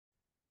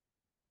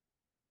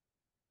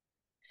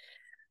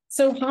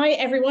So, hi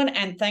everyone,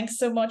 and thanks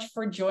so much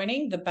for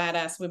joining the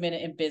Badass Women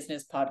in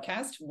Business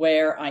podcast,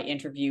 where I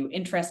interview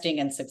interesting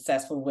and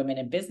successful women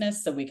in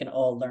business so we can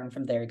all learn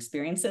from their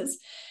experiences.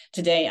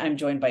 Today, I'm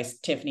joined by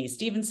Tiffany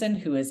Stevenson,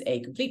 who is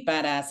a complete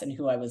badass and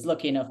who I was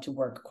lucky enough to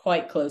work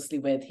quite closely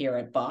with here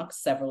at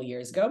Box several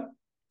years ago.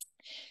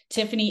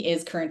 Tiffany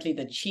is currently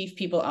the Chief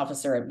People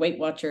Officer at Weight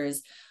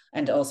Watchers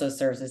and also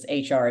serves as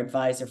HR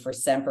advisor for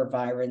Semper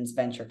Virens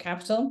Venture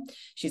Capital.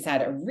 She's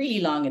had a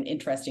really long and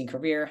interesting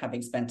career,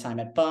 having spent time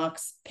at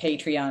Box,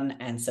 Patreon,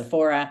 and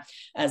Sephora,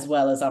 as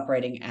well as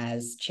operating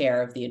as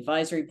chair of the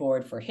advisory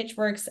board for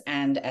Hitchworks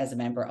and as a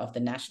member of the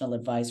National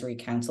Advisory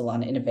Council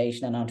on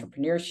Innovation and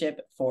Entrepreneurship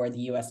for the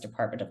US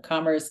Department of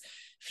Commerce.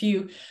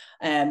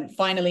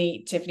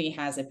 Finally, Tiffany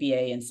has a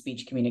BA in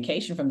speech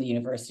communication from the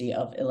University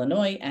of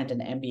Illinois and an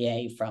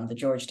MBA from the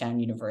Georgetown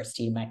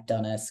University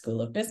McDonough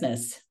School of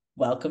Business.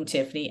 Welcome,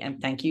 Tiffany,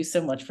 and thank you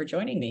so much for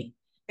joining me.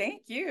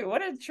 Thank you.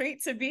 What a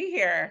treat to be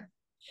here.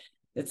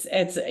 It's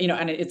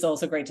and it's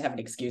also great to have an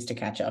excuse to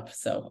catch up.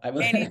 So I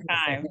will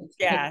anytime.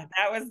 Yeah,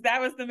 that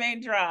was the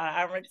main draw.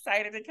 I'm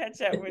excited to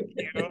catch up with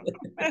you.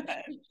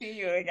 See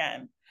you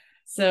again.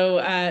 So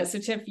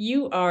Tiff,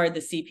 you are the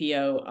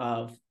CPO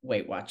of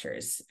Weight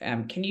Watchers.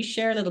 Can you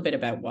share a little bit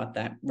about what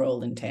that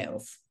role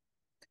entails?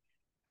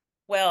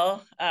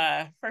 Well,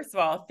 first of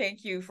all,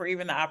 thank you for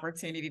even the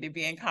opportunity to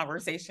be in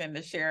conversation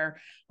to share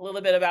a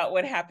little bit about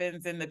what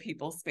happens in the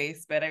people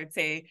space. But I would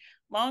say,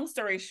 long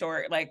story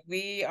short, like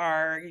we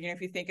are, if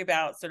you think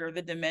about sort of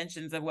the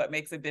dimensions of what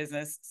makes a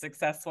business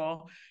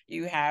successful,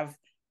 you have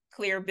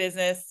clear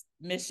business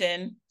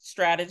mission,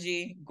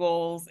 strategy,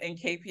 goals, and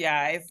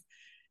KPIs.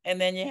 And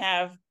then you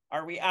have,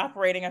 are we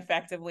operating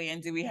effectively,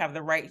 and do we have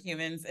the right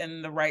humans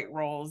in the right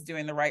roles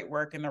doing the right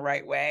work in the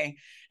right way?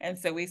 And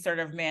so we sort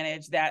of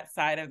manage that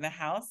side of the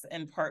house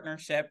in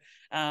partnership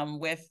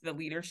with the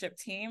leadership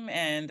team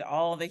and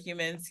all the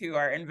humans who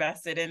are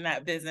invested in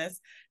that business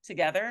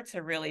together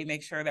to really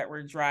make sure that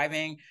we're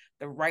driving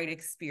the right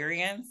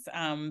experience,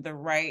 the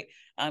right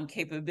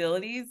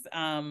capabilities,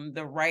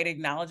 the right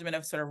acknowledgement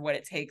of sort of what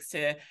it takes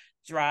to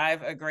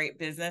drive a great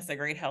business, a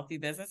great healthy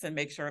business, and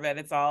make sure that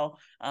it's all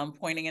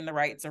pointing in the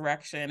right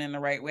direction in the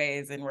right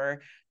ways. And we're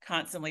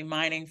constantly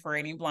mining for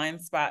any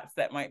blind spots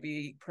that might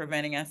be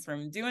preventing us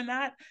from doing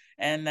that.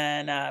 And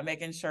then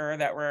making sure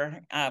that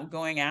we're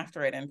going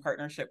after it in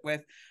partnership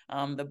with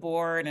the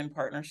board, in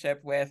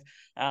partnership with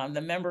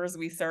the members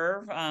we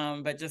serve,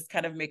 but just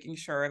kind of making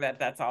sure that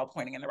that's all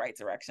pointing in the right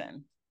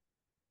direction.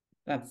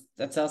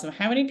 That's awesome.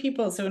 How many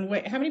people?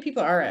 How many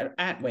people are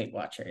at Weight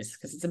Watchers?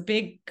 Because it's a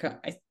big.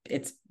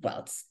 It's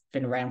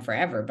been around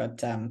forever,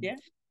 but yeah.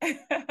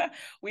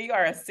 We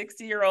are a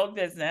 60-year-old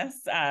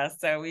business.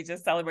 So we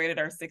just celebrated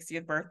our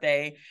 60th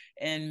birthday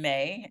in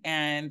May,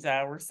 and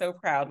we're so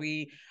proud.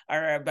 We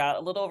are about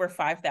a little over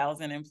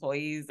 5,000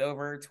 employees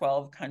over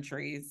 12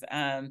 countries.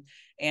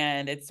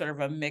 And it's sort of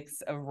a mix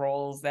of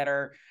roles that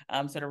are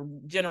sort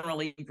of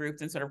generally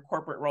grouped in sort of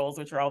corporate roles,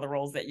 which are all the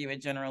roles that you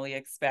would generally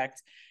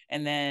expect.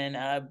 And then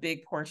a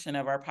big portion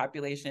of our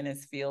population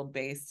is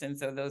field-based. And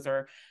so those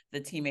are the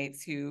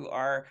teammates who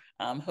are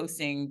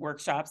hosting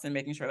workshops and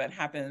making sure that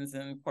happens,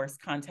 and of course,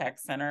 contact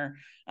center.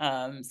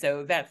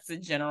 So that's the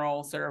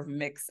general sort of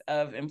mix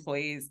of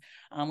employees.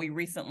 We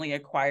recently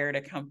acquired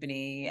a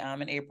company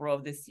in April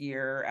of this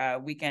year,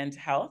 Weekend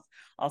Health,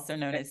 also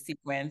known as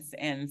Sequence.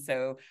 And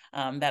so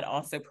that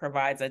also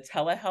provides a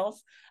telehealth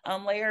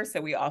layer.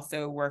 So we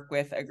also work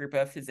with a group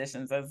of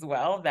physicians as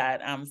well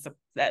that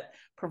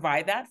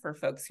provide that for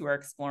folks who are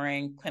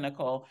exploring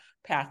clinical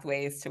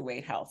pathways to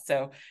weight health.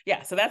 So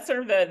yeah, so that's sort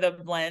of the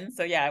blend.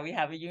 So yeah, we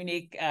have a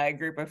unique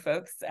group of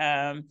folks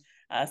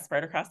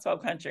spread across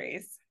 12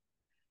 countries.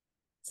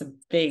 It's a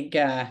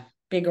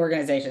big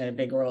organization and a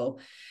big role.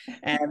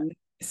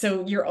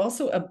 So you're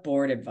also a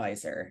board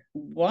advisor.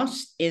 What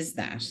is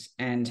that,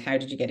 and how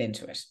did you get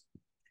into it?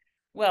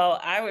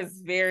 Well, I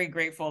was very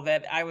grateful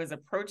that I was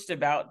approached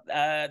about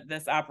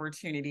this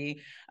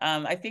opportunity.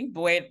 I think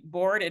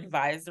board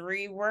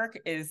advisory work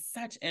is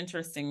such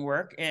interesting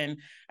work, and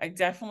I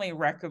definitely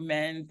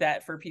recommend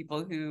that for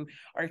people who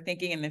are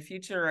thinking in the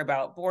future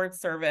about board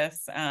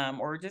service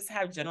or just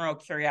have general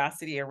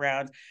curiosity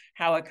around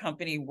how a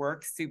company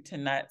works soup to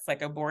nuts.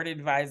 Like a board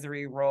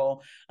advisory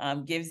role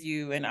gives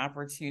you an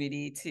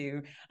opportunity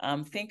to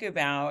think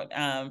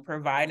about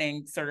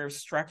providing sort of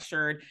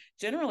structured,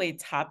 generally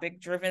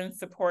topic-driven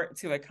support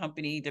to a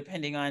company,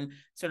 depending on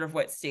sort of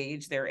what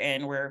stage they're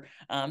in, where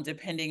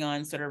depending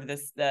on sort of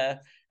the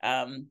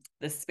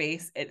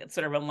space, it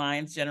sort of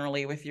aligns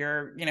generally with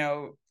your,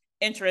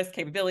 interests,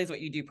 capabilities,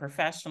 what you do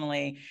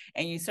professionally,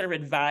 and you sort of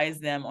advise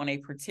them on a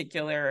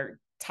particular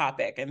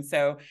topic. And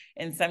so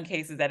in some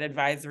cases that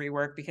advisory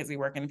work, because we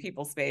work in a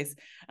people space,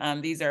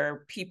 these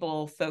are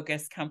people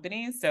focused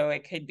companies. So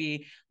it could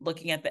be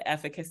looking at the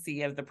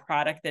efficacy of the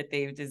product that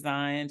they've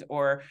designed,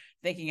 or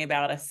thinking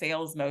about a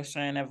sales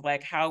motion of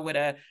like, how would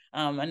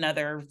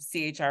another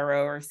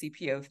CHRO or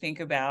CPO think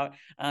about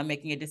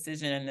making a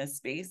decision in this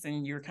space?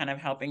 And you're kind of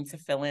helping to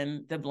fill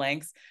in the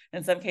blanks.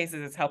 In some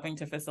cases, it's helping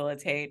to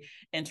facilitate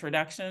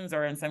introductions,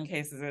 or in some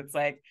cases, it's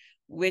like,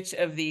 which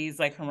of these,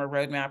 like from a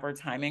roadmap or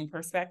timing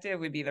perspective,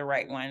 would be the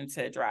right one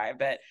to drive.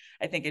 But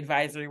I think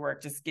advisory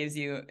work just gives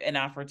you an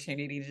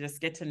opportunity to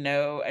just get to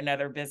know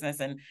another business,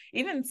 and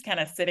even kind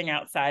of sitting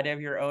outside of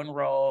your own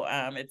role.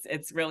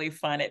 It's really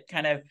fun. It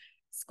kind of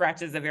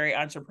scratches a very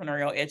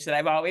entrepreneurial itch that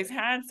I've always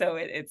had. So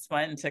it's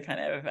fun to kind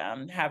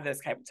of have those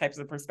types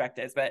of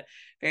perspectives, but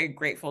very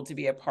grateful to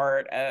be a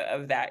part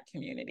of that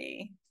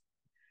community.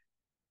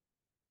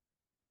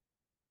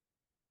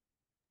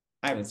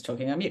 I was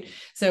talking on mute.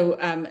 So,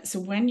 so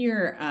when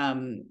you're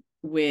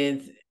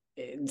with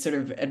sort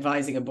of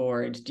advising a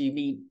board, do you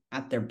meet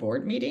at their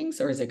board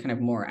meetings, or is it kind of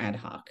more ad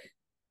hoc?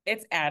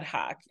 It's ad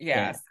hoc,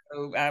 yeah.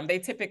 So they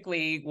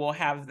typically will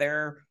have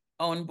their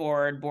own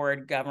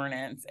board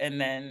governance,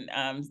 and then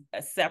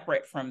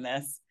separate from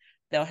this,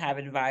 they'll have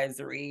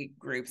advisory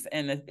groups,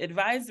 and the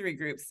advisory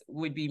groups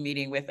would be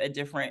meeting with a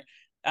different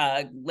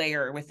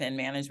layer within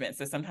management.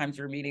 So sometimes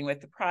you're meeting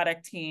with the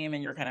product team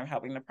and you're kind of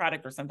helping the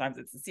product, or sometimes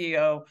it's the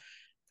CEO,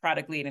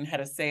 product lead, and head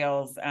of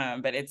sales.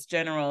 But it's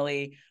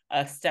generally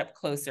a step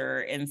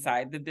closer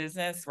inside the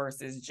business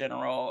versus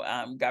general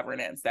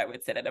governance that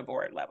would sit at a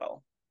board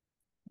level.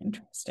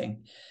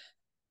 Interesting.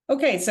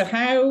 Okay, so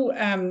how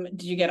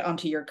did you get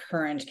onto your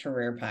current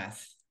career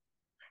path?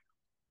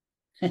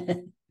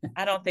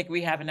 I don't think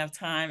we have enough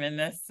time in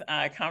this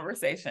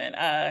conversation.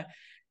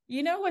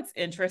 You know, what's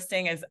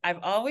interesting is I've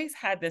always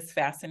had this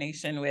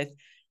fascination with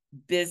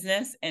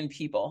business and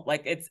people.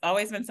 Like, it's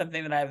always been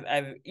something that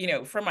I've, you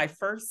know, from my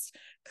first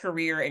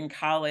career in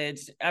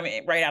college, I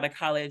mean, right out of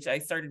college, I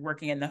started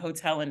working in the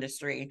hotel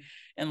industry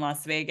in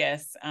Las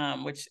Vegas,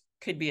 which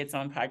could be its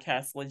own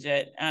podcast,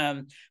 legit.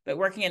 But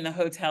working in the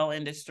hotel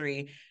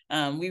industry,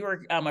 we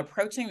were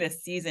approaching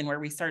this season where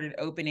we started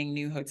opening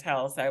new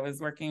hotels. So I was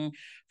working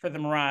for the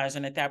Mirage,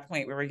 and at that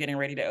point, we were getting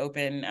ready to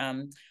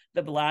open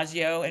the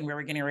Bellagio, and we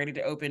were getting ready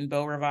to open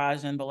Beau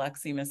Rivage in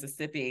Biloxi,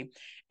 Mississippi.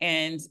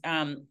 And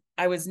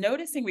I was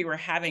noticing we were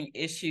having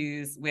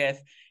issues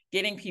with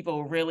getting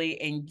people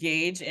really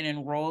engaged and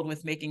enrolled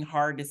with making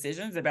hard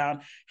decisions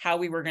about how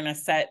we were going to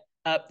set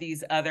up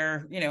these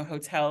other, you know,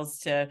 hotels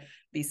to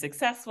be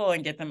successful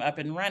and get them up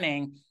and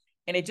running.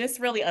 And it just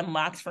really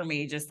unlocked for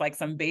me just like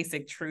some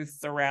basic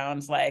truths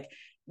around, like,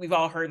 we've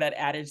all heard that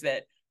adage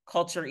that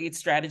culture eats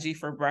strategy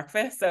for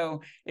breakfast.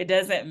 So it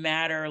doesn't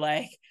matter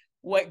like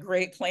what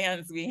great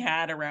plans we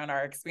had around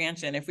our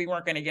expansion. If we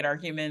weren't going to get our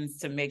humans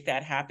to make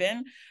that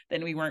happen,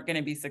 then we weren't going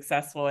to be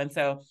successful. And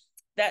so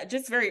that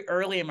just very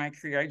early in my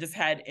career, I just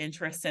had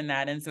interest in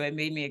that. And so it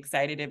made me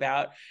excited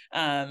about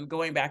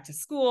going back to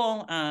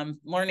school,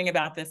 learning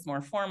about this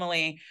more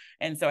formally.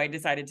 And so I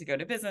decided to go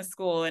to business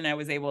school, and I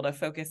was able to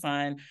focus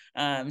on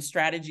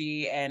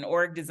strategy and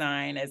org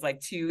design as like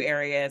two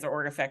areas, or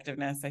org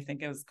effectiveness, I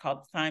think it was called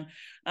at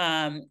the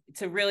time,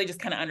 to really just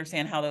kind of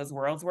understand how those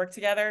worlds work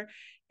together.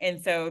 And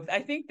so I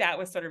think that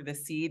was sort of the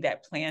seed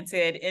that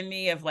planted in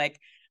me of like,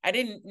 I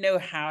didn't know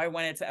how I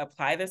wanted to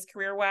apply this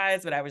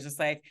career-wise, but I was just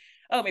like,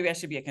 oh, maybe I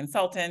should be a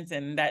consultant.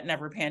 And that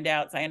never panned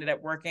out. So I ended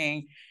up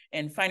working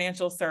in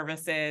financial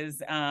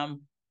services. I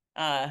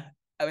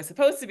was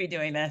supposed to be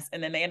doing this,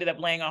 and then they ended up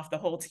laying off the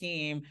whole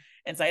team.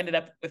 And so I ended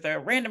up with a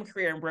random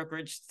career in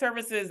brokerage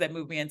services that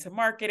moved me into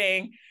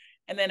marketing.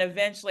 And then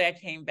eventually I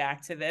came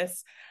back to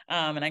this,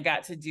 and I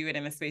got to do it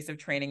in the space of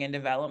training and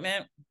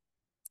development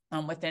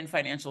within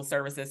financial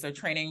services. So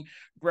training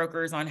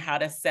brokers on how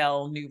to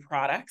sell new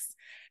products.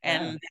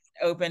 And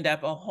that opened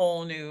up a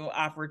whole new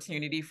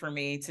opportunity for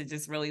me to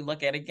just really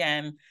look at,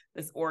 again,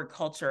 this org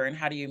culture and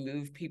how do you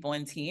move people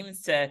and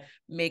teams to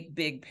make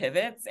big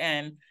pivots.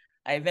 And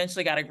I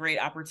eventually got a great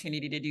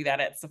opportunity to do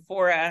that at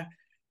Sephora.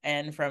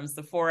 And from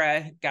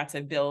Sephora, got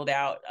to build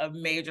out a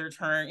major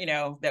turn, you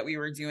know, that we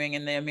were doing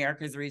in the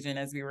Americas region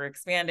as we were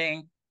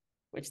expanding,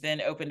 which then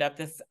opened up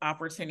this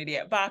opportunity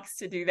at Box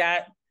to do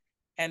that.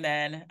 And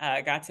then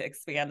got to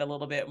expand a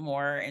little bit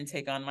more and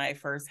take on my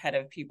first head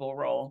of people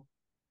role,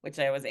 which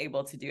I was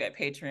able to do at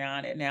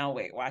Patreon and now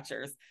Weight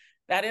Watchers.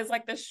 That is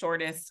like the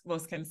shortest,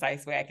 most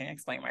concise way I can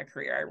explain my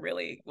career. I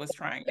really was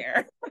trying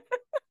there.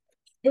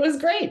 It was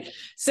great.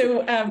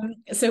 So, I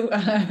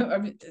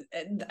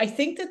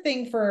think the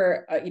thing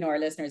for you know, our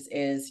listeners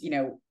is, you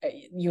know,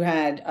 you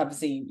had,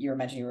 obviously you were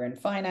mentioning you were in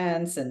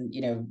finance and,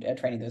 you know,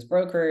 training those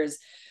brokers,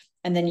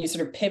 and then you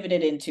sort of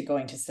pivoted into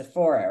going to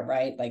Sephora,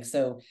 right? Like,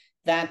 so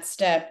that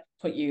step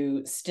put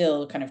you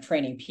still kind of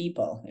training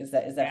people. Is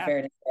that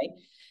fair to say?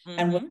 Mm-hmm.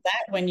 And was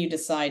that when you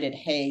decided,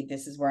 hey,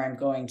 this is where I'm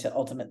going to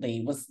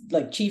ultimately, was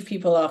like chief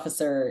people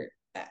officer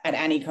at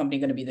any company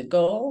going to be the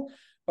goal?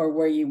 Or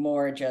were you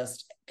more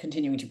just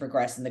continuing to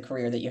progress in the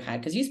career that you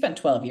had? Because you spent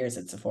 12 years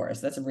at Sephora,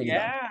 so that's a really long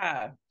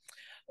time.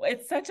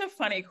 It's such a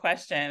funny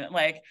question.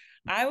 Like,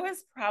 I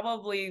was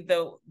probably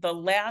the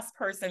last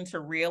person to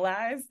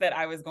realize that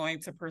I was going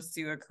to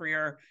pursue a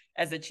career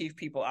as a chief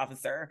people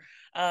officer.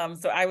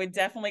 So I would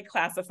definitely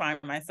classify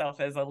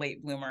myself as a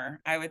late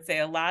bloomer. I would say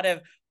a lot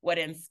of what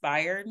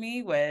inspired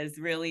me was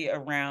really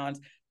around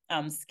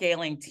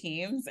scaling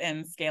teams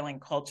and scaling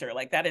culture.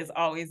 Like, that has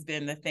always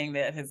been the thing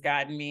that has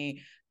gotten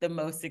me the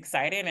most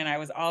excited. And I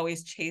was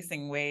always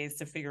chasing ways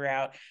to figure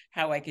out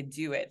how I could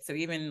do it. So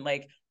even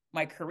like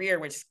my career,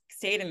 which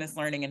stayed in this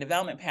learning and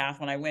development path,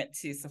 when I went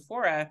to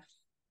Sephora,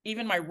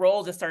 even my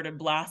role just started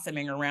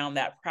blossoming around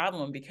that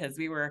problem because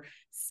we were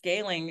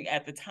scaling.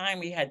 At the time,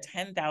 we had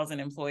 10,000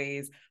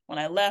 employees. When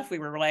I left, we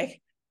were like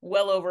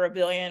well over a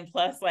billion,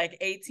 plus like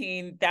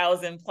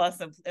 18,000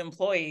 plus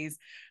employees.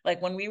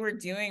 Like when we were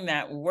doing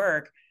that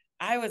work,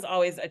 I was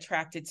always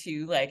attracted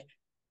to like,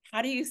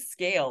 how do you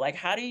scale? Like,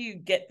 how do you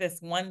get this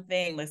one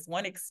thing, this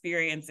one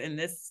experience in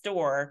this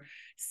store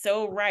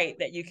so right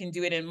that you can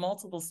do it in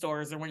multiple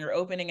stores, or when you're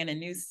opening in a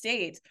new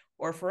state,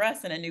 or for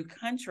us in a new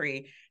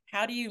country,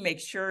 how do you make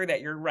sure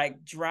that you're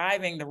like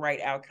driving the right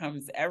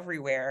outcomes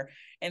everywhere?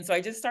 And so I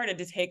just started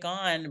to take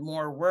on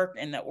more work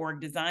in the org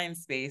design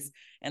space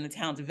and the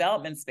talent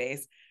development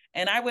space.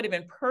 And I would have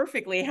been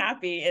perfectly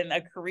happy in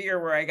a career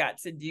where I got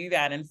to do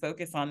that and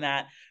focus on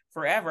that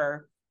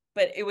forever.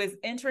 But it was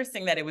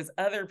interesting that it was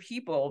other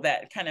people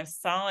that kind of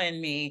saw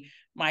in me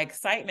my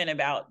excitement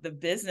about the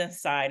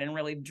business side and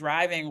really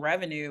driving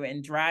revenue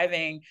and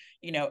driving,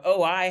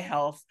 OI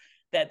health,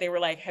 that they were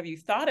like, have you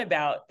thought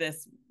about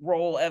this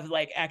role of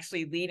like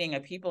actually leading a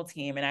people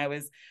team? And I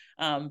was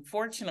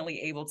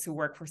fortunately able to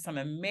work for some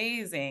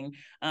amazing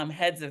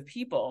heads of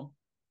people.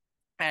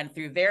 And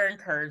through their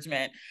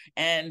encouragement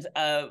and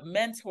a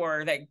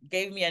mentor that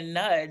gave me a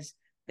nudge,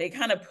 they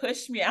kind of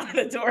pushed me out of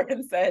the door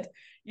and said,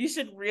 you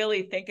should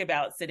really think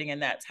about sitting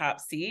in that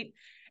top seat.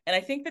 And I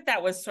think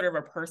that was sort of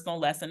a personal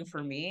lesson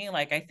for me.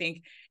 Like, I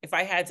think if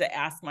I had to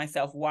ask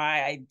myself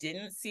why I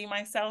didn't see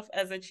myself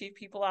as a chief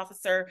people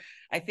officer,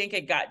 I think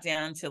it got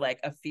down to like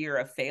a fear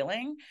of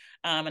failing.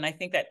 And I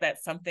think that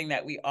that's something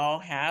that we all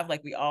have.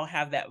 Like, we all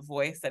have that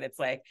voice that it's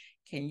like,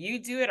 can you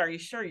do it? Are you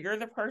sure you're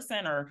the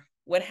person? Or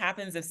what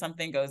happens if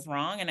something goes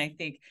wrong? And I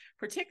think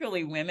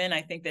particularly women,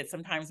 I think that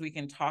sometimes we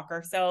can talk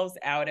ourselves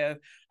out of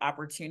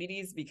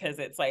opportunities because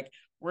it's like,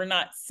 we're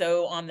not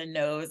so on the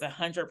nose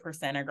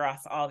 100%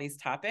 across all these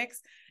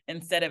topics,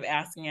 instead of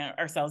asking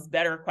ourselves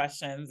better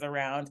questions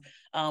around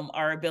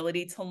our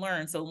ability to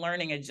learn. So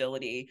learning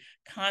agility,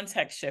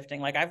 context shifting.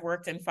 Like, I've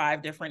worked in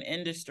 5 different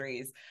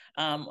industries.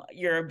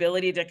 Your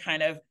ability to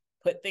kind of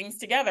put things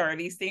together. Are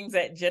these things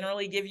that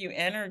generally give you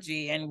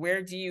energy? And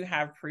where do you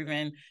have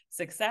proven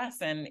success?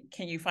 And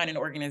can you find an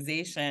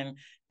organization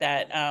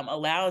that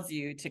allows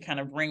you to kind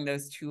of bring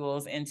those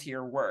tools into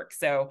your work?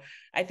 So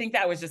I think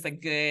that was just a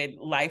good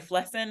life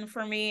lesson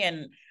for me.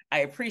 And I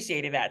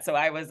appreciated that. So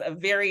I was a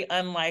very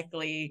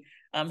unlikely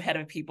head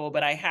of people,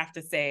 but I have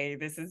to say,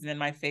 this has been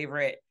my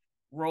favorite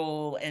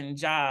role and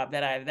job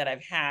that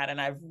I've had. And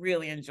I've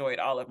really enjoyed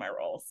all of my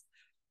roles.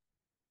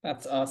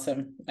 That's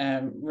awesome.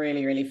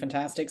 Really, really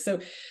fantastic.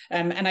 So,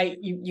 and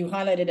you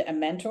highlighted a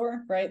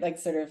mentor, right? Like,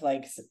 sort of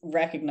like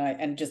recognize,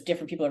 and just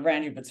different people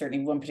around you, but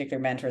certainly one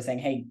particular mentor saying,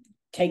 hey,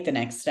 take the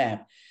next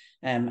step.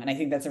 And I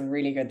think that's a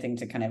really good thing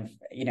to kind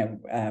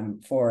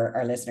of, for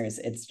our listeners.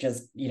 It's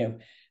just,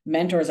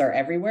 mentors are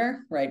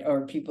everywhere, right?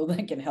 Or people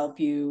that can help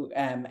you.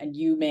 And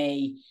you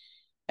may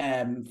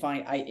in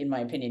my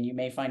opinion, you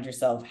may find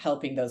yourself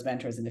helping those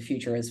mentors in the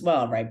future as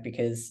well, right?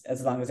 Because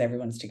as long as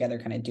everyone's together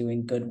kind of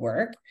doing good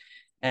work,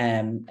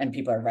 and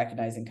people are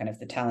recognizing kind of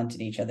the talent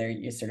in each other,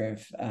 you sort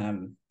of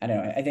I don't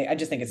know, I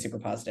just think it's super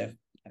positive.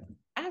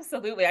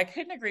 Absolutely. I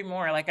couldn't agree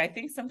more. Like, I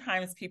think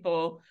sometimes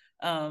people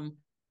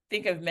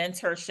think of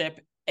mentorship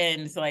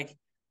and it's like,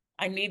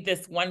 I need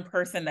this one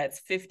person that's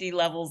 50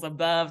 levels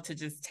above to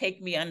just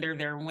take me under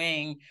their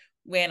wing,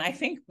 when I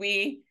think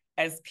we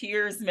as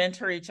peers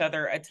mentor each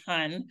other a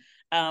ton.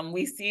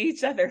 We see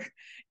each other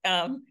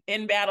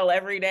in battle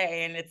every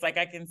day, and it's like,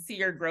 I can see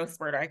your growth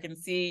spurt, or I can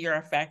see your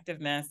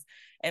effectiveness.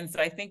 And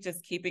so I think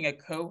just keeping a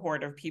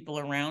cohort of people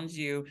around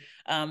you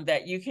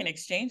that you can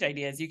exchange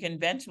ideas, you can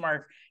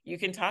benchmark, you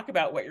can talk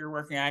about what you're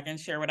working on, I can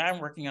share what I'm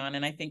working on.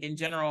 And I think in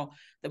general,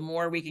 the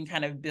more we can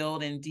kind of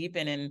build and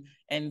deepen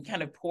and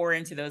kind of pour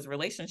into those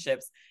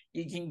relationships,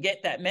 you can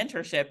get that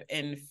mentorship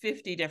in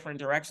 50 different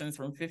directions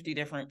from 50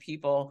 different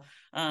people.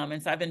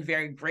 And so I've been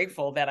very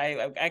grateful that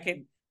I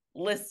could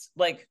list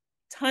like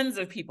tons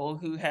of people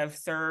who have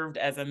served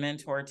as a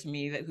mentor to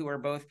me, that who are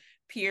both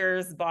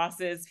peers,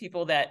 bosses,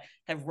 people that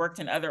have worked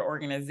in other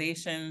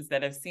organizations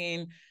that have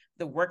seen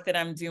the work that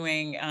I'm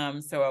doing.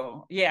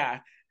 So yeah,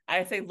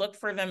 I say look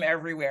for them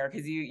everywhere,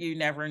 because you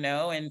never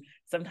know. And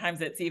sometimes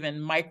it's even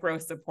micro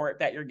support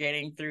that you're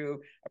getting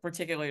through a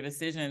particular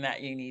decision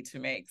that you need to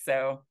make.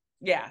 So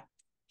yeah,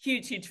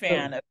 huge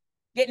fan of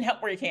getting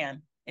help where you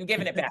can and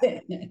giving it back.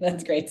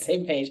 That's great.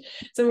 Same page.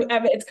 So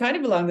it's kind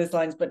of along those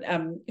lines, but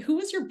who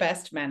was your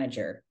best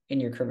manager in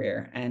your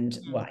career and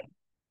why?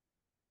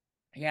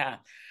 Yeah,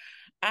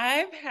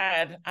 I've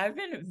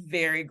been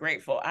very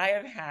grateful. I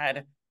have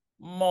had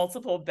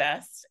multiple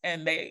bests,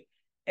 and they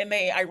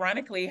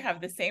ironically have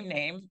the same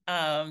name.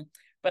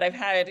 But I've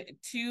had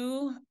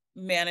 2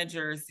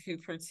 managers who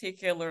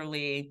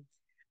particularly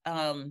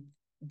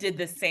did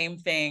the same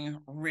thing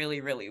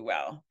really, really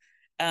well.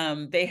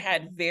 They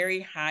had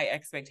very high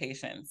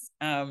expectations.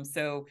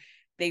 So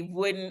they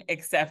wouldn't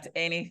accept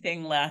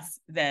anything less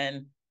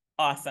than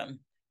awesome.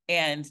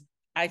 And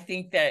I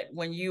think that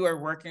when you are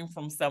working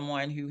from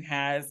someone who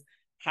has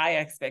high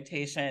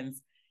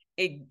expectations,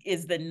 it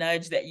is the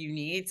nudge that you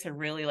need to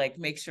really like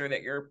make sure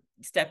that you're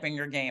stepping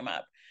your game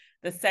up.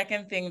 The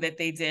second thing that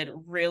they did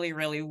really,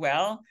 really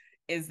well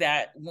is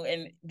that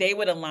when they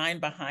would align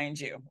behind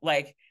you,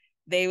 like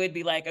they would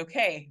be like,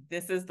 okay,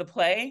 this is the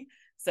play.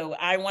 So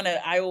I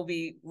will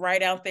be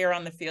right out there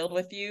on the field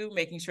with you,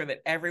 making sure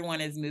that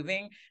everyone is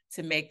moving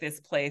to make this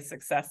play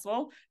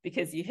successful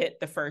because you hit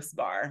the first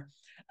bar.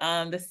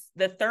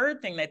 The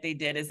third thing that they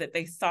did is that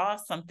they saw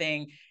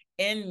something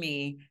in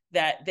me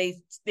that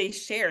they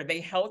shared. They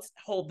helped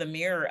hold the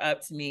mirror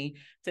up to me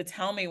to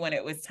tell me when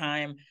it was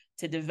time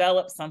to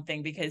develop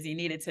something because you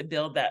needed to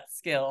build that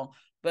skill.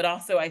 But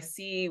also I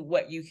see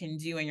what you can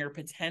do and your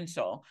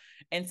potential.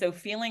 And so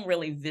feeling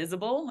really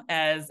visible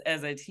as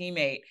a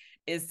teammate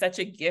is such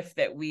a gift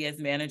that we as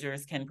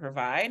managers can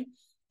provide.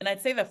 And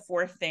I'd say the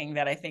fourth thing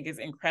that I think is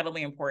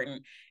incredibly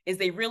important is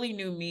they really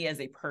knew me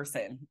as a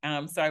person.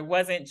 So I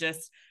wasn't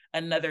just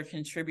another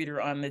contributor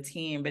on the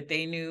team, but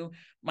they knew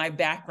my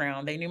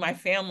background. They knew my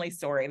family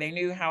story. They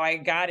knew how I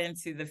got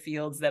into the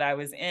fields that I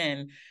was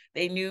in.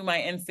 They knew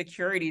my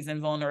insecurities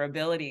and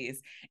vulnerabilities.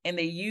 And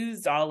they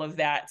used all of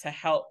that to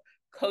help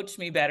coach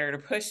me better, to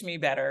push me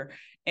better.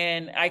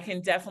 And I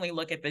can definitely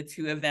look at the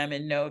two of them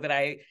and know that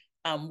I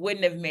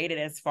wouldn't have made it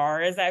as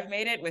far as I've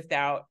made it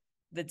without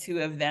the two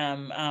of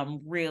them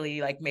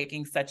really like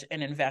making such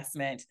an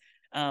investment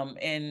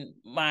in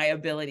my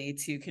ability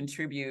to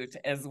contribute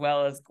as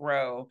well as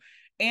grow,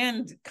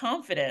 and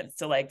confidence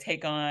to like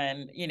take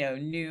on,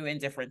 new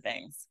and different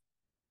things.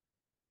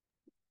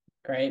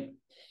 Great.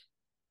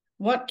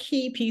 What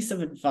key piece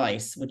of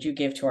advice would you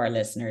give to our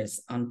listeners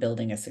on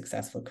building a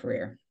successful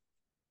career?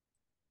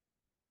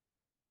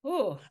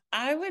 Oh,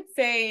 I would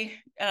say,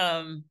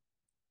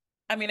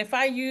 if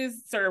I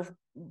use sort of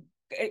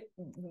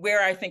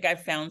where I think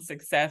I've found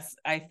success,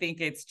 I think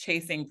it's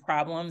chasing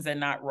problems and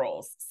not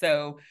roles.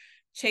 So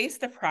chase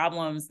the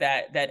problems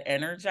that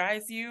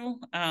energize you,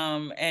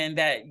 and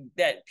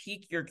that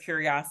pique your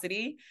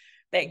curiosity,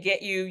 that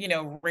get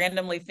you,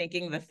 randomly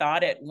thinking the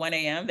thought at 1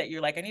 a.m. that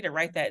you're like, I need to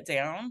write that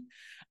down.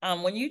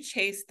 When you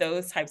chase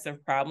those types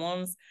of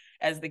problems,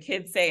 as the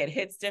kids say, it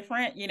hits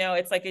different.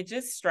 It's like it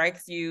just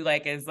strikes you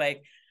like as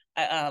like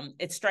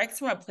it strikes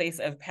from a place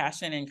of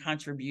passion and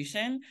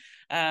contribution,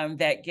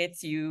 that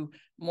gets you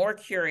more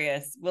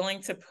curious, willing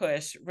to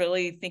push,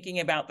 really thinking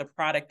about the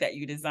product that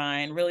you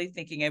design, really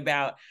thinking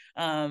about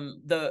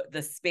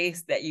the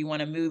space that you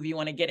want to move. You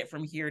want to get it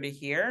from here to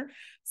here.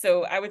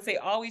 So I would say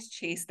always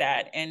chase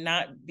that and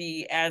not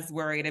be as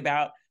worried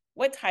about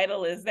what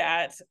title is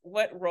that,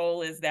 what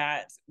role is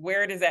that,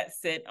 where does that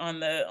sit on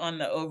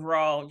the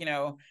overall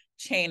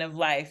chain of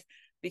life,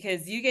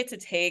 because you get to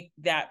take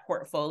that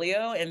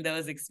portfolio and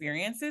those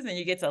experiences and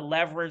you get to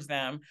leverage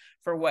them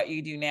for what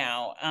you do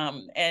now.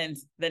 And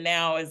the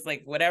now is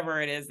like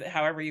whatever it is,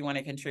 however you want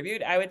to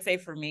contribute. I would say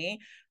for me,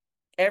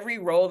 every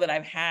role that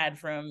I've had,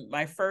 from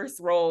my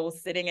first role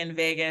sitting in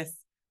Vegas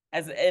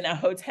as in a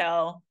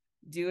hotel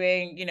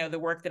doing, the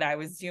work that I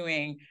was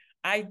doing,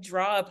 I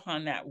draw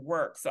upon that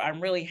work. So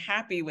I'm really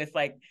happy with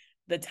like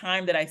the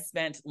time that I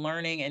spent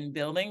learning and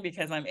building,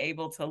 because I'm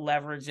able to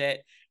leverage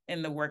it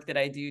in the work that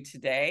I do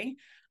today.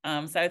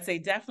 So I'd say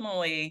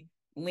definitely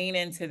lean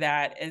into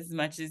that as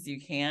much as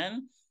you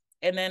can.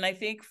 And then I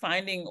think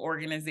finding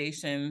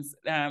organizations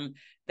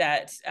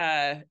that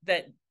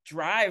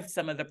drive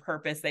some of the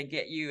purpose that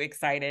get you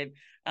excited,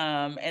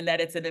 and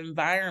that it's an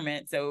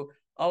environment. So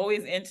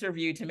always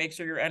interview to make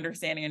sure you're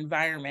understanding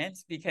environment,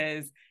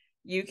 because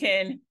you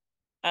can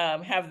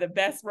have the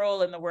best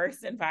role in the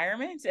worst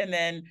environment, and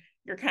then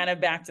you're kind of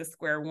back to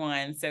square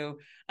one. So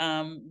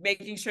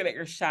making sure that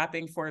you're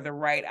shopping for the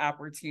right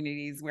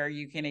opportunities where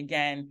you can,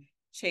 again,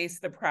 chase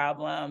the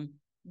problem,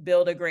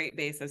 build a great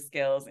base of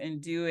skills, and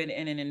do it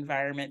in an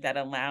environment that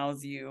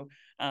allows you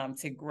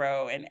to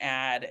grow and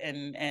add,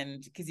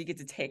 and because you get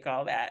to take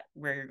all that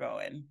where you're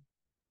going.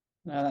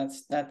 No,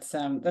 that's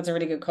a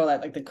really good call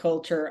out. Like the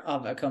culture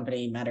of a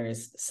company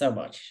matters so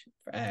much.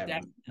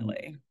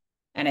 Definitely.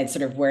 And it's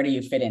sort of, where do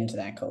you fit into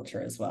that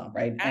culture as well,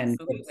 right?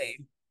 Absolutely.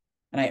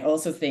 And I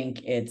also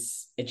think it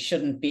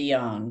shouldn't be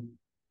on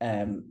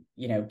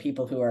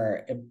people who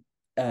are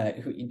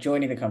who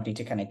joining the company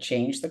to kind of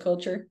change the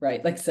culture,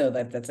 right? Like, so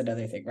that's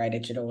another thing, right?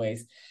 It should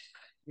always,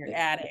 you're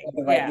adding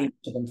the right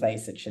leadership in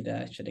place. It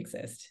should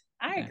exist.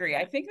 I agree.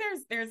 I think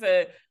there's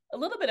a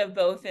little bit of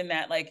both in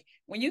that, like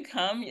when you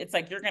come, it's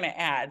like you're going to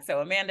add.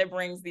 So Amanda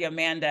brings the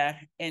Amanda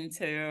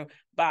into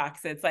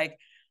box. It's like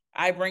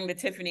I bring the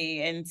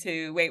Tiffany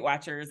into Weight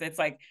Watchers. It's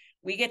like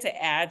we get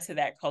to add to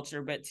that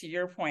culture. But to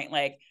your point,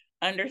 like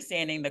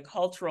understanding the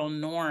cultural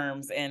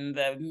norms and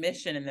the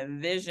mission and the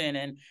vision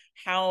and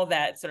how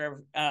that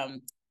sort of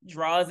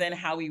draws in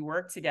how we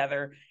work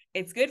together,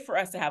 it's good for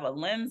us to have a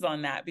lens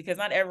on that, because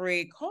not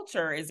every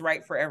culture is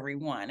right for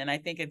everyone. And I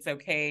think it's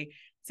okay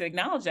to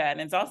acknowledge that.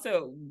 And it's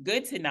also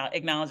good to not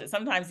acknowledge it.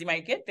 Sometimes you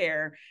might get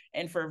there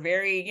and for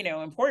very,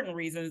 important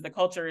reasons, the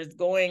culture is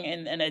going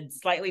in a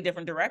slightly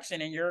different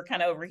direction and you're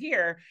kind of over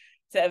here.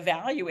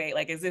 evaluate,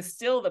 like, is this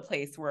still the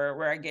place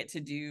where I get to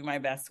do my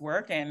best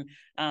work? And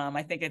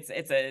I think it's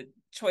a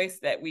choice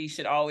that we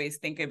should always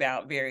think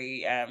about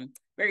very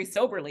very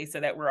soberly, so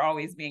that we're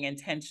always being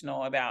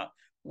intentional about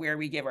where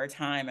we give our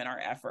time and our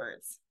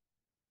efforts.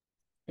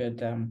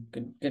 Good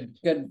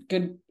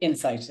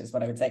insight is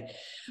what I would say.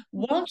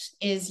 What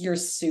is your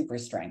super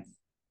strength?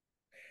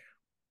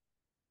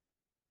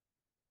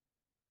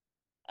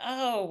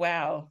 Oh,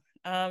 wow.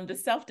 The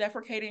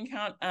self-deprecating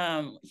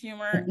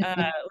humor.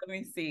 Let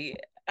me see.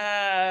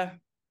 I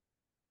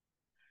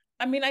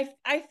mean,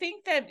 I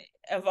think that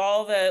of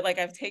all the, like,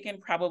 I've taken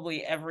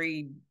probably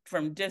every,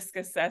 from DISC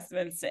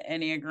assessments to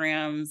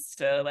Enneagrams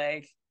to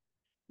like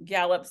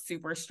Gallup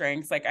super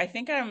strengths. Like, I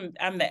think I'm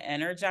the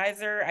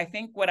energizer. I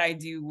think what I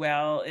do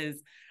well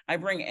is I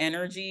bring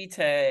energy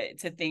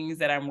to things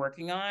that I'm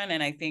working on.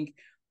 And I think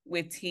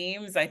with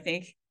teams, I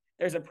think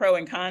there's a pro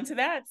and con to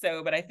that.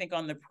 So, but I think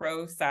on the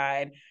pro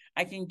side,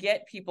 I can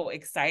get people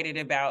excited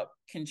about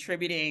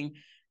contributing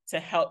to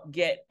help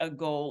get a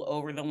goal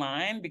over the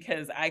line,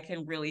 because I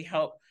can really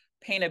help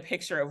paint a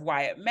picture of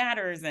why it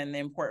matters and the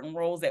important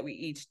roles that we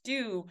each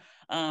do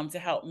to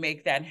help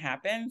make that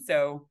happen.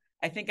 So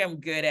I think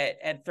I'm good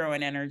at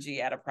throwing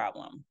energy at a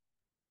problem.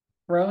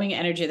 Throwing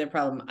energy at the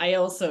problem. I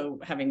also,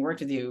 having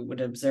worked with you,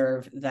 would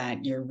observe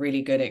that you're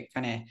really good at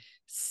kind of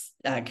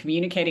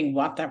communicating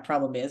what that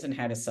problem is and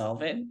how to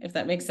solve it, if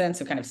that makes sense.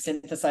 So kind of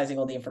synthesizing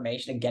all the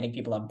information and getting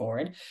people on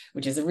board,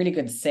 which is a really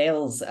good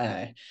sales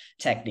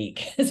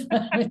technique, is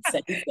what I would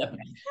say. So.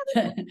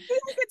 I could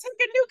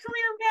take a new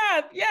career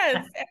path.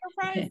 Yes,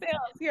 enterprise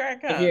sales. Here I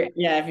come.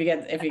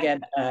 If you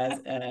get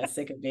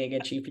sick of being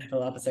a chief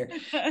people officer,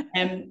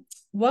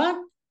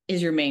 what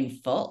is your main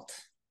fault?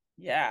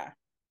 Yeah.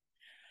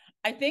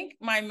 I think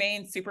my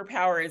main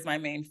superpower is my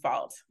main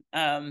fault.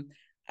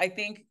 I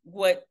think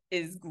what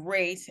is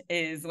great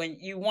is when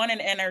you want an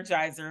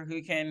energizer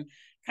who can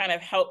kind of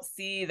help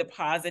see the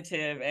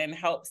positive and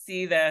help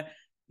see the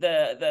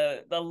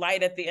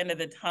light at the end of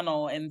the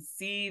tunnel and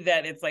see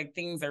that it's like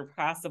things are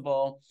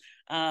possible.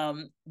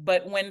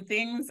 But when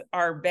things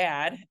are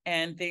bad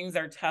and things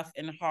are tough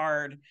and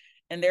hard,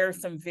 and there are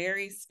some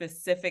very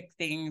specific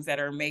things that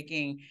are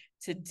making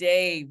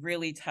today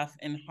really tough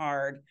and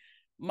hard,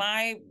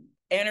 my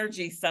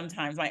energy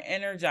sometimes, my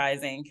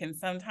energizing can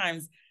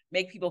sometimes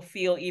make people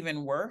feel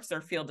even worse or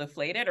feel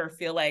deflated or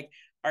feel like,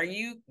 are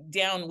you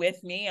down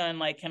with me on,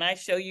 like, can I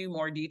show you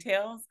more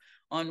details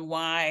on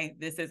why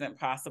this isn't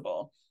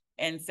possible?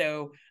 And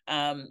so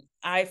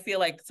I feel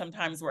like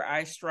sometimes where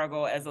I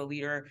struggle as a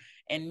leader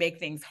and make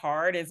things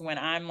hard is when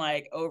I'm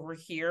like over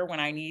here, when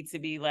I need to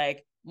be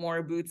like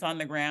more boots on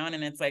the ground.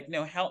 And it's like,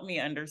 no, help me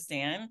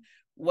understand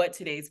what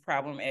today's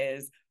problem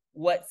is,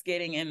 what's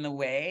getting in the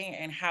way,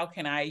 and how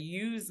can I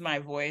use my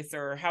voice,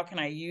 or how can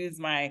I use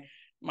my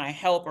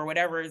help, or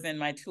whatever is in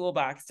my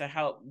toolbox to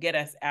help get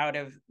us out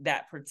of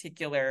that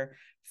particular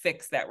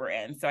fix that we're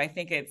in. So I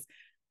think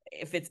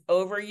if it's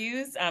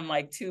overused, I'm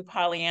like too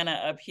Pollyanna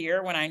up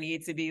here when I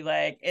need to be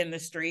like in the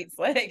streets,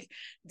 like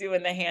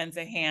doing the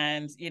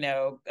hand-to-hand,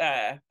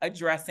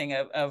 addressing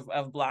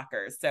of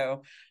blockers.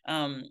 So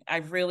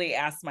I've really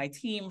asked my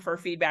team for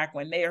feedback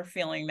when they are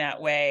feeling that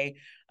way.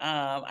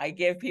 I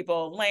give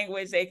people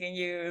language they can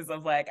use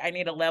of like, I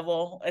need a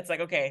level. It's like,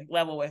 okay,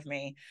 level with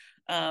me.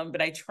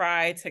 But I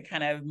try to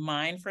kind of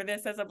mine for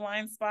this as a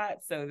blind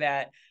spot so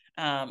that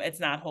it's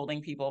not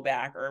holding people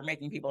back or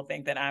making people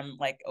think that I'm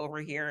like over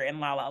here in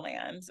La La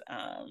Land.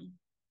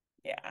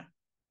 Yeah.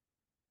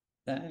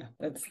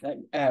 That's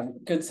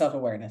good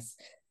self-awareness.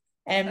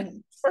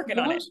 Working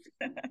on it.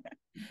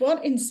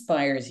 What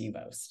inspires you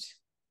most?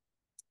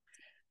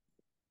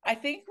 I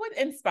think what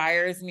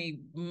inspires me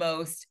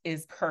most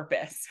is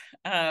purpose.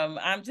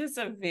 I'm just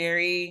a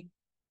very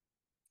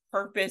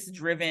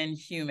purpose-driven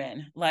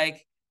human.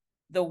 Like,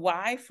 the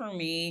why for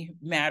me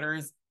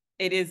matters.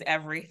 It is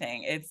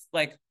everything. It's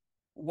like,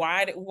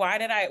 why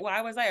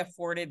was I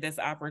afforded this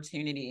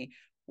opportunity?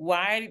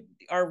 Why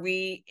are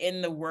we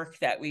in the work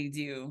that we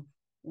do?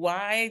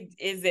 Why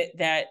is it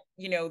that,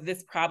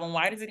 this problem,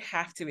 why does it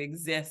have to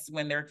exist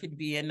when there could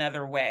be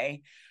another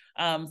way?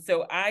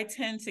 So I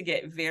tend to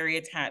get very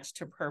attached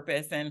to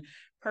purpose, and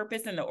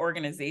purpose in the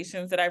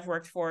organizations that I've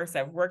worked for.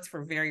 So I've worked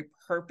for very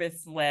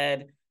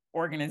purpose-led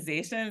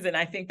organizations. And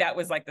I think that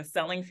was like the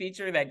selling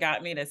feature that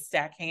got me to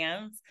stack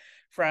hands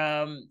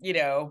from,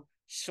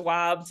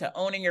 Schwab to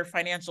owning your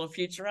financial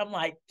future. I'm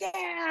like,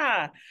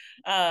 yeah,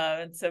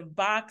 to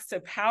Box, to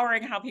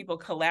powering how people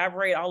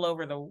collaborate all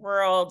over the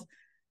world.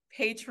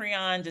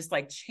 Patreon, just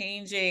like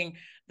changing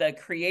the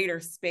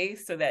creator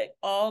space so that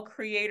all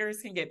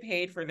creators can get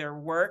paid for their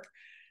work,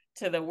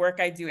 to the work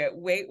I do at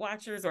Weight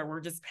Watchers, where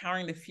we're just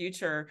powering the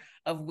future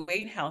of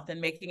weight health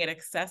and making it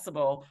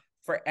accessible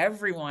for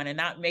everyone, and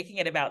not making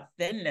it about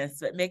thinness,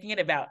 but making it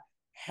about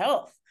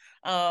health.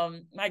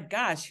 My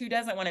gosh, who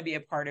doesn't want to be a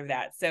part of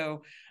that?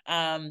 So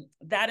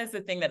that is the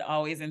thing that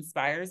always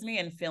inspires me,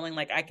 and feeling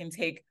like I can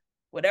take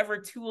whatever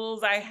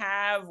tools I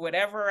have,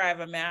 whatever I've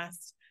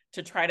amassed,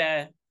 to try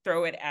to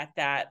throw it at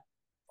that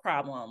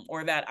problem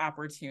or that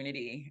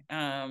opportunity.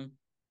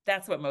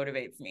 That's what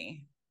motivates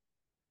me.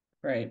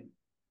 Right.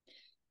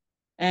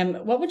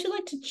 What would you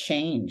like to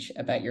change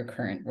about your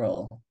current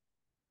role?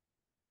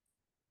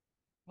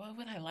 What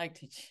would I like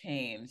to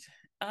change?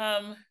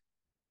 Um,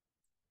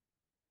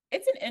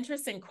 it's an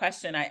interesting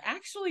question. I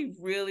actually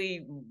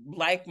really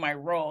like my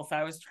role. So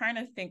I was trying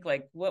to think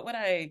like, what would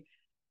I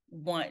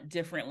want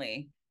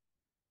differently?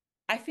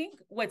 I think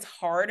what's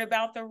hard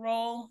about the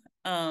role,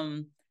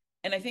 and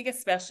I think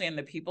especially in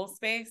the people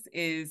space,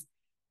 is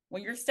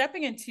when you're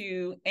stepping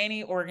into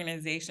any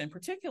organization,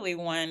 particularly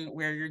one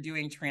where you're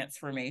doing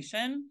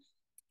transformation,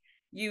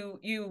 you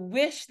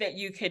wish that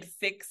you could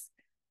fix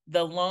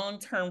the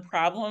long-term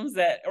problems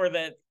that, or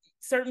the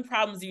certain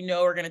problems you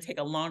know are going to take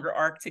a longer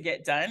arc to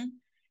get done.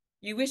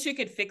 You wish you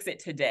could fix it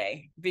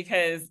today,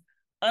 because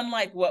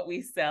unlike what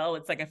we sell,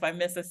 it's like if I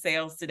miss a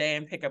sales today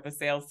and pick up a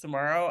sales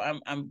tomorrow,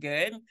 I'm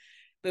good.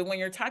 But when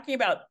you're talking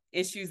about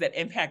issues that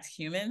impact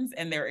humans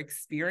and their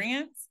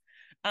experience,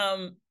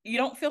 you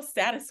don't feel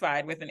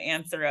satisfied with an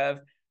answer of,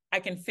 I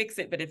can fix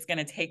it, but it's going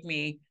to take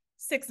me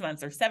 6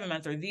 months or 7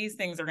 months, or these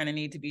things are going to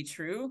need to be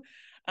true.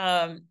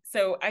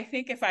 So I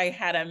think if I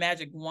had a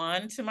magic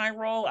wand to my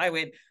role, I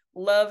would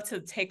love to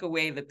take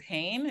away the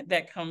pain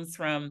that comes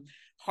from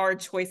hard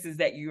choices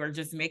that you are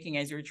just making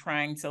as you're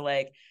trying to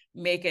like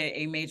make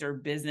a major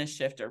business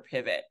shift or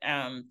pivot.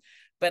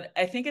 But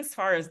I think as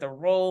far as the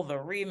role, the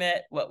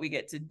remit, what we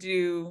get to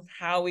do,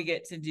 how we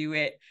get to do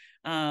it,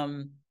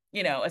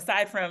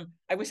 aside from,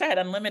 I wish I had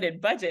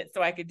unlimited budget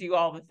so I could do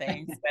all the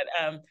things,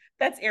 but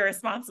that's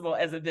irresponsible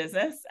as a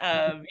business,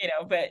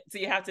 but so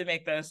you have to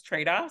make those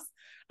trade-offs.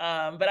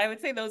 But I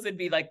would say those would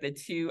be like the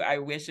two I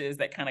wishes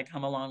that kind of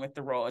come along with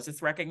the role. It's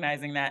just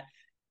recognizing that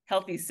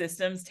healthy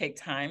systems take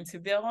time to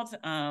build,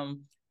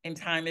 and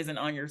time isn't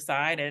on your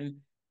side. And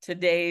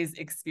today's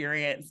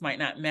experience might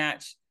not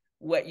match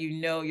what you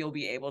know you'll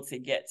be able to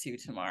get to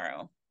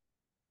tomorrow.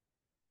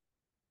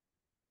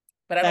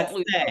 But I That don't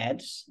lose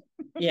said,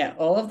 yeah,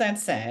 all of that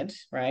said,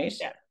 right?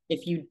 yeah.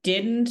 If you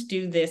didn't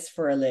do this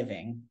for a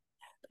living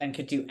and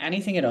could do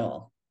anything at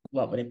all,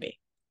 what would it be?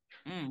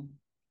 Mm.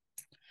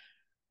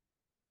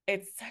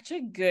 It's such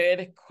a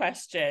good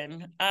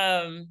question.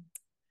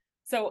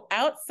 So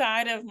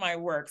outside of my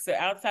work, so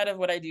outside of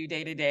what I do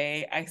day to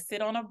day, I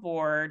sit on a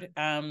board.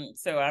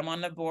 So I'm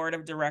on the board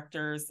of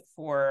directors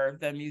for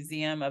the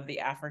Museum of the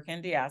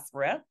African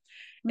Diaspora.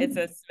 It's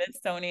a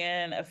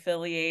Smithsonian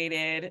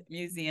affiliated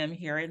museum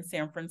here in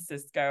San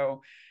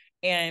Francisco.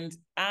 And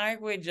I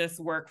would just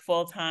work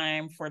full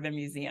time for the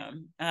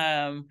museum.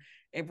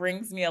 It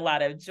brings me a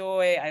lot of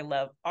joy. I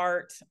love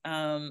art.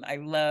 I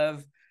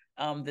love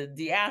the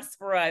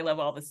diaspora. I love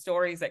all the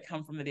stories that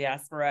come from the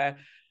diaspora.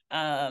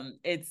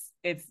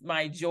 It's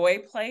my joy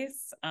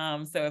place.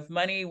 So if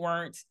money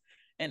weren't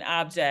an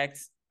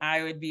object,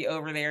 I would be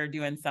over there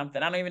doing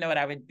something. I don't even know what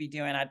I would be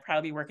doing. I'd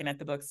probably be working at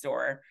the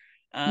bookstore,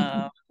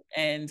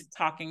 and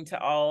talking to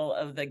all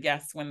of the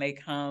guests when they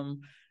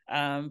come.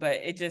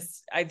 But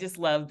I just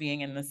love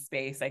being in the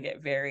space. I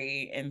get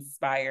very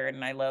inspired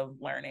and I love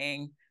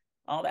learning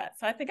all that.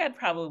 So I think I'd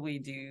probably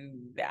do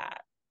that.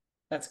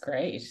 That's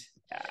great.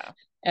 Yeah.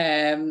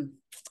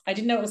 I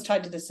didn't know it was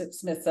tied to the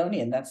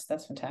Smithsonian. That's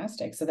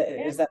fantastic. So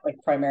Yeah. is that like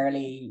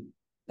primarily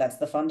that's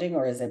the funding,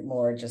 or is it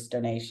more just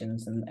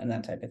donations and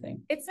that type of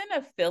thing? It's an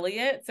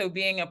affiliate. So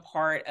being a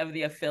part of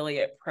the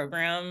affiliate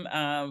program,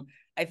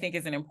 I think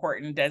is an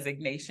important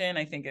designation.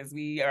 I think as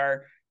we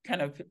are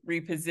kind of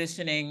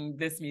repositioning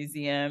this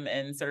museum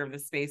and sort of the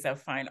space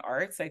of fine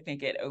arts, I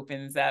think it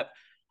opens up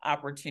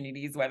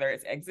opportunities, whether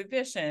it's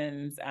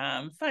exhibitions,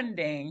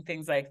 funding,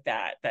 things like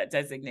that. That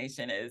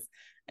designation is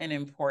an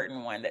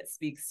important one that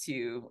speaks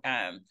to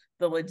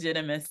the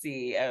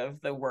legitimacy of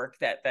the work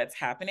that's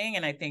happening.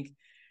 And I think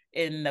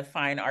in the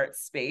fine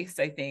arts space,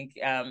 I think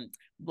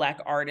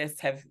Black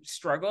artists have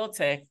struggled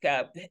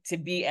to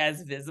be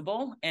as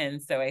visible.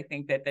 And so I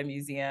think that the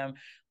museum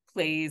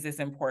plays this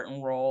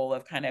important role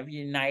of kind of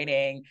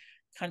uniting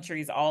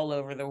countries all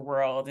over the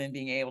world and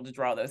being able to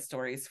draw those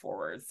stories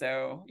forward.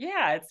 So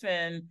yeah, it's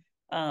been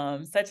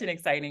such an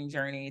exciting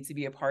journey to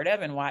be a part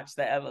of and watch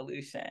the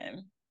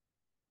evolution.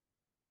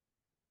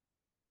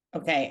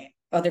 Okay.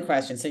 Other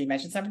question. So you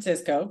mentioned San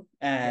Francisco.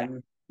 Yeah.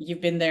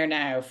 You've been there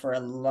now for a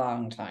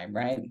long time,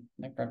 right?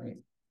 Like probably.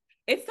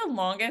 It's the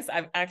longest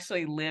I've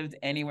actually lived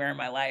anywhere in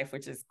my life,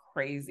 which is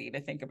crazy to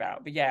think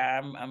about. But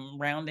yeah, I'm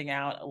rounding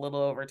out a little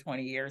over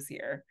 20 years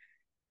here.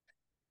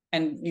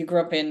 And you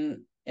grew up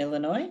in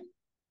Illinois?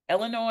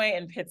 Illinois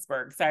and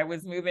Pittsburgh. So I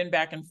was moving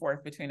back and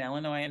forth between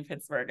Illinois and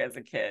Pittsburgh as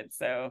a kid.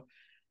 So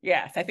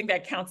yes, I think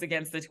that counts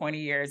against the 20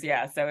 years.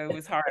 Yeah. So it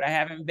was hard. I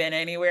haven't been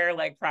anywhere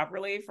like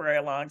properly for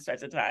a long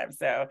stretch of time.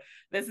 So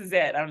this is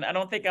it. I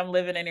don't think I'm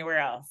living anywhere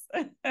else.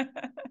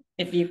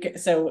 If you could,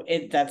 so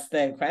that's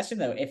the question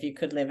though. If you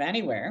could live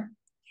anywhere,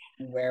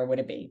 where would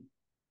it be?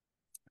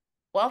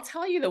 Well, I'll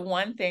tell you the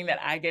one thing that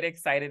I get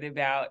excited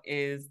about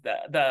is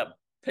the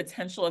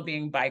potential of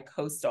being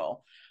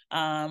bi-coastal,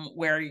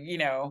 where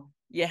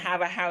you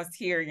have a house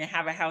here, you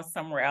have a house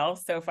somewhere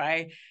else. So if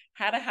I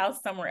had a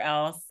house somewhere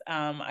else,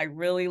 I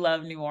really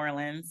love New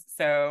Orleans.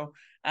 So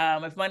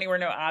if money were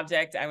no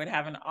object, I would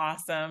have an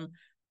awesome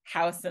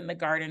house in the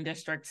Garden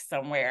District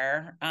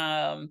somewhere.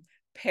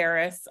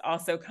 Paris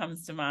also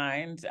comes to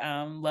mind.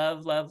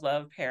 Love, love,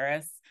 love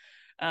Paris.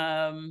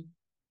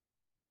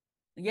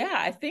 Yeah,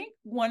 I think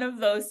one of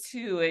those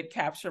two would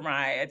capture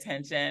my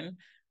attention.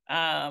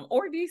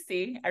 Or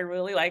DC. I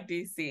really like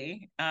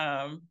DC.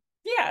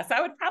 Yeah, so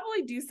I would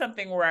probably do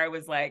something where I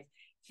was like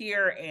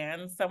here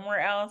and somewhere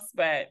else,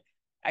 but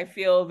I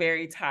feel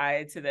very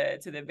tied to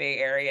the Bay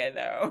Area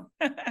though.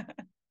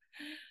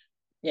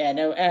 Yeah,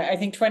 no, I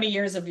think 20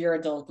 years of your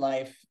adult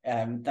life,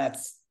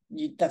 that's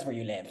where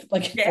you live,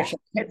 like Yeah, for sure.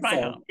 it's my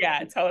So home.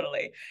 Yeah,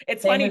 totally.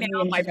 It's same funny with now,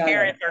 me in my Chicago.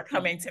 parents are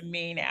coming to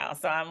me now.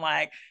 So I'm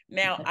like,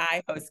 now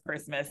I host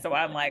Christmas. So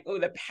I'm like, oh,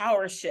 the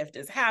power shift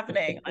is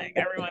happening. Like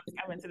everyone's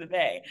coming to the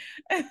Bay.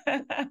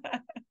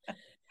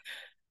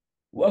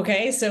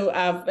 Okay, so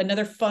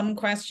another fun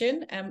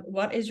question.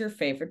 What is your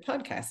favorite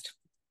podcast?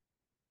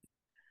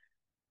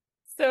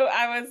 So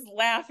I was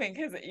laughing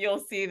because you'll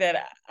see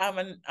that I'm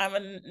a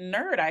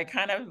nerd. I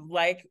kind of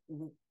like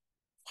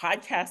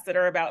podcasts that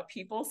are about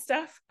people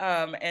stuff.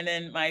 And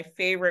then my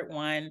favorite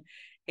one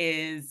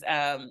is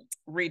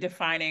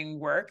redefining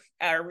work,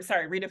 or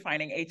sorry,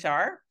 redefining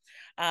HR,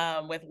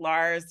 with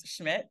Lars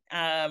Schmidt.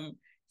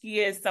 He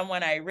is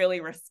someone I really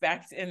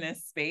respect in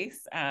this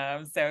space.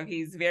 So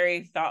he's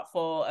very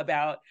thoughtful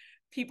about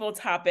people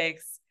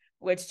topics,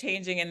 what's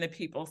changing in the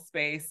people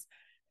space.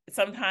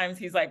 Sometimes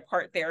he's like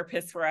part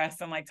therapist for us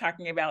and like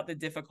talking about the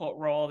difficult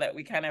role that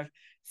we kind of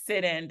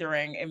sit in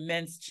during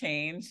immense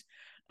change.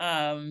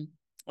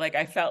 Like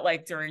I felt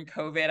like during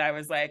COVID, I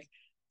was like,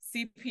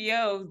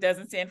 CPO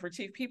doesn't stand for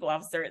Chief People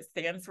Officer, it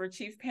stands for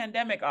Chief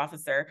Pandemic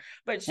Officer.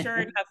 But sure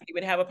enough, he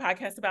would have a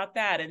podcast about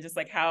that and just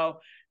like how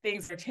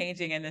things are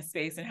changing in this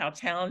space and how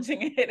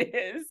challenging it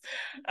is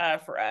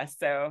for us.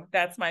 So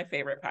that's my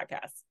favorite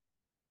podcast.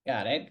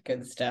 Got it.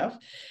 Good stuff.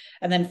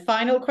 And then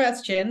final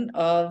question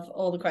of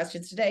all the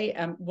questions today.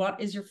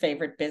 What is your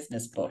favorite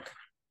business book?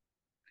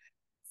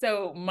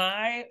 So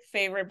my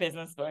favorite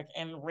business book,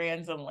 and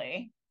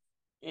randomly,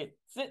 it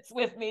sits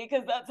with me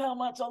because that's how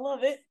much I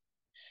love it,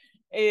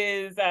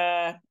 is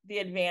The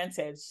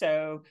Advantage.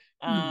 So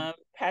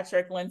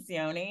Patrick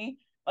Lencioni.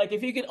 Like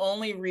if you could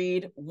only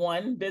read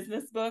one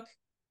business book,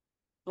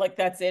 like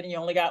that's it, and you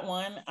only got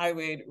one, I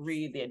would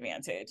read The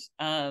Advantage.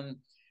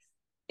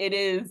 It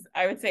is,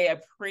 I would say,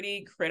 a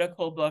pretty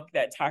critical book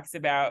that talks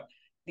about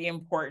the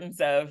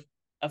importance of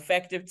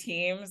effective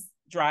teams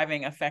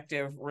driving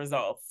effective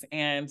results.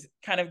 And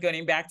kind of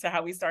going back to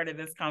how we started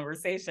this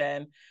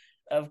conversation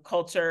of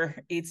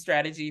culture eats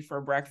strategy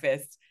for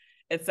breakfast,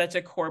 it's such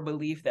a core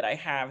belief that I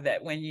have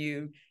that when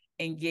you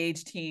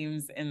engage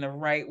teams in the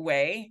right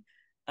way,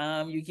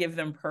 you give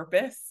them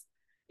purpose,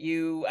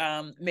 you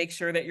make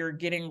sure that you're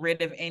getting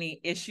rid of any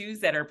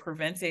issues that are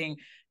preventing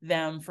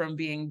them from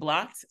being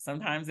blocked.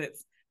 Sometimes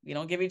it's we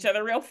don't give each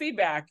other real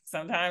feedback.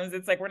 Sometimes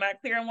it's like we're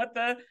not clear on what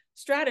the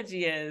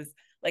strategy is.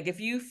 Like if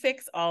you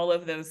fix all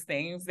of those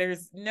things,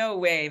 there's no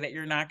way that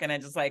you're not going to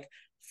just like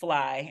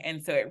fly.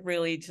 And so it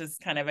really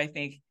just kind of, I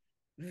think,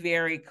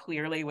 very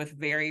clearly with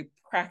very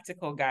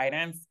practical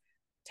guidance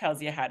tells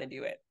you how to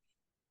do it.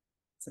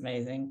 It's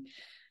amazing.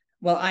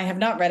 Well, I have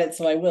not read it,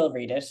 so I will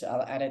read it.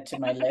 I'll add it to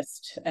my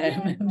list.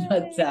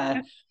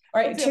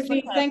 All right,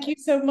 Tiffany, thank you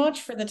so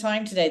much for the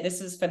time today. This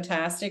was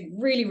fantastic.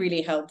 Really,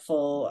 really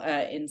helpful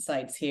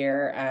insights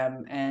here.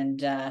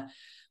 And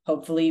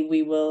hopefully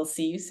we will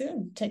see you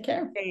soon. Take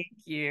care. Thank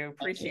you.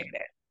 Appreciate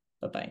it.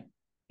 Bye-bye.